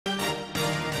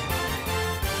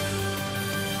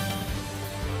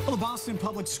Well, the Boston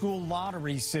Public School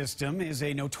lottery system is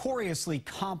a notoriously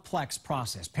complex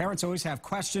process. Parents always have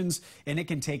questions, and it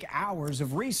can take hours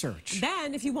of research.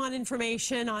 Then, if you want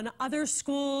information on other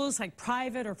schools, like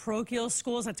private or parochial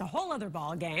schools, that's a whole other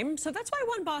ball game. So that's why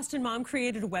one Boston mom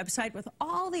created a website with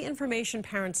all the information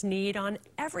parents need on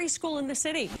every school in the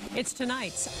city. It's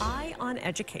tonight's Eye on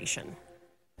Education.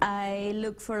 I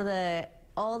look for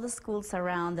all the schools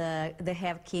around they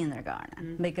have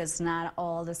kindergarten, because not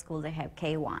all the schools they have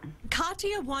K-1.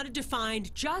 Katya wanted to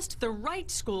find just the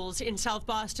right schools in South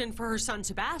Boston for her son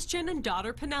Sebastian and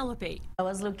daughter Penelope. I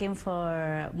was looking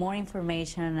for more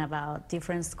information about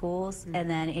different schools, and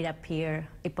then it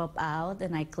popped out,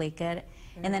 and I click it.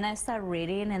 And then I start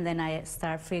reading, and then I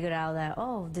start figuring out that,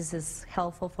 oh, this is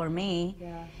helpful for me,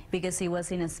 because it was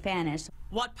in Spanish.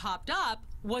 What popped up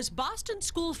was Boston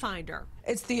School Finder.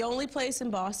 It's the only place in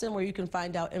Boston where you can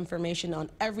find out information on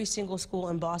every single school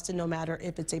in Boston, no matter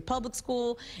if it's a public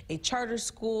school, a charter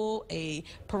school, a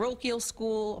parochial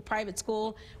school, a private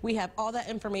school. We have all that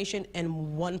information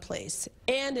in one place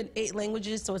and in 8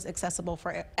 languages, so it's accessible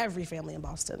for every family in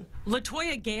Boston.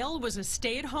 LaToya Gale was a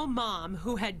stay-at-home mom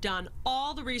who had done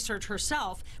all the research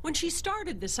herself when she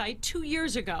started the site 2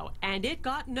 years ago, and it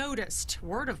got noticed.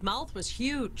 Word of mouth was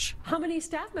huge. How many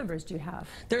staff members do you have?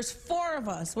 There's 4 of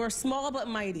us. We're small but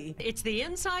mighty. It's the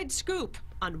inside scoop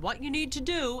on what you need to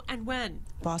do and when.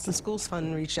 Boston Schools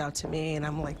Fund reached out to me, and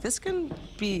I'm like, this can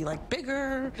be like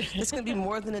bigger. This can be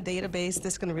more than a database.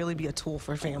 This can really be a tool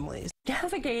for families.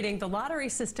 Navigating the lottery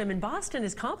system in Boston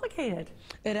is complicated.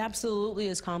 It absolutely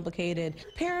is complicated.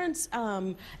 Parents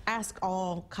ask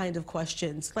all kind of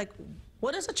questions, like,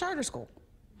 what is a charter school?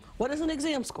 What is an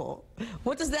exam school?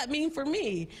 What does that mean for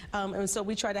me? And so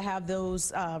we try to have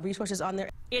those resources on there.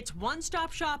 It's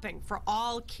one-stop shopping for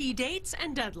all key dates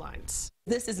and deadlines.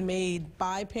 This is made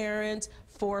by parents,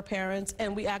 for parents,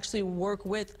 and we actually work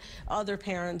with other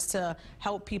parents to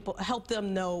help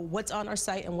them know what's on our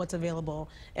site and what's available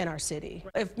in our city.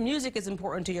 If music is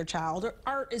important to your child, or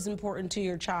art is important to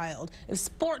your child, if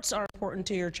sports are important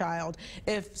to your child,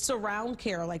 if surround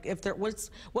care, like if there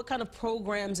what kind of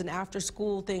programs and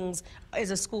after-school things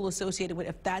is a school associated with,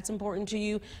 if that's important to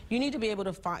you, you need to be able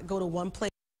to go to one place.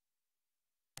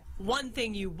 One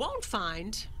thing you won't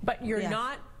find, but you're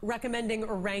not recommending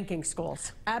or ranking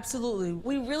schools. Absolutely.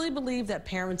 We really believe that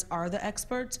parents are the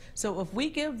experts, so if we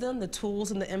give them the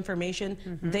tools and the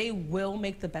information, they will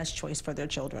make the best choice for their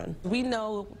children. We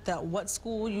know that what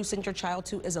school you send your child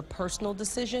to is a personal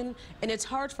decision, and it's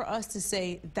hard for us to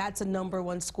say that's a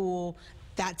 #1 school,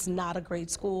 that's not a great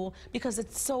school, because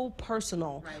it's so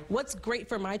personal. What's great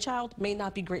for my child may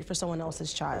not be great for someone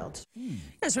else's child.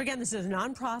 Yeah, so again, this is a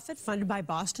nonprofit funded by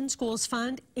Boston Schools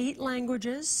Fund, 8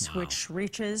 languages, which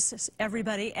reaches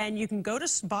everybody. And you can go to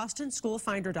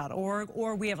bostonschoolfinder.org,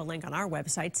 or we have a link on our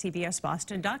website,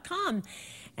 cbsboston.com.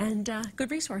 And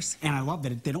good resource. And I love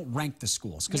that they don't rank the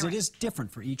schools, because it is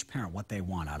different for each parent what they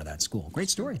want out of that school. Great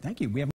story. Thank you. We have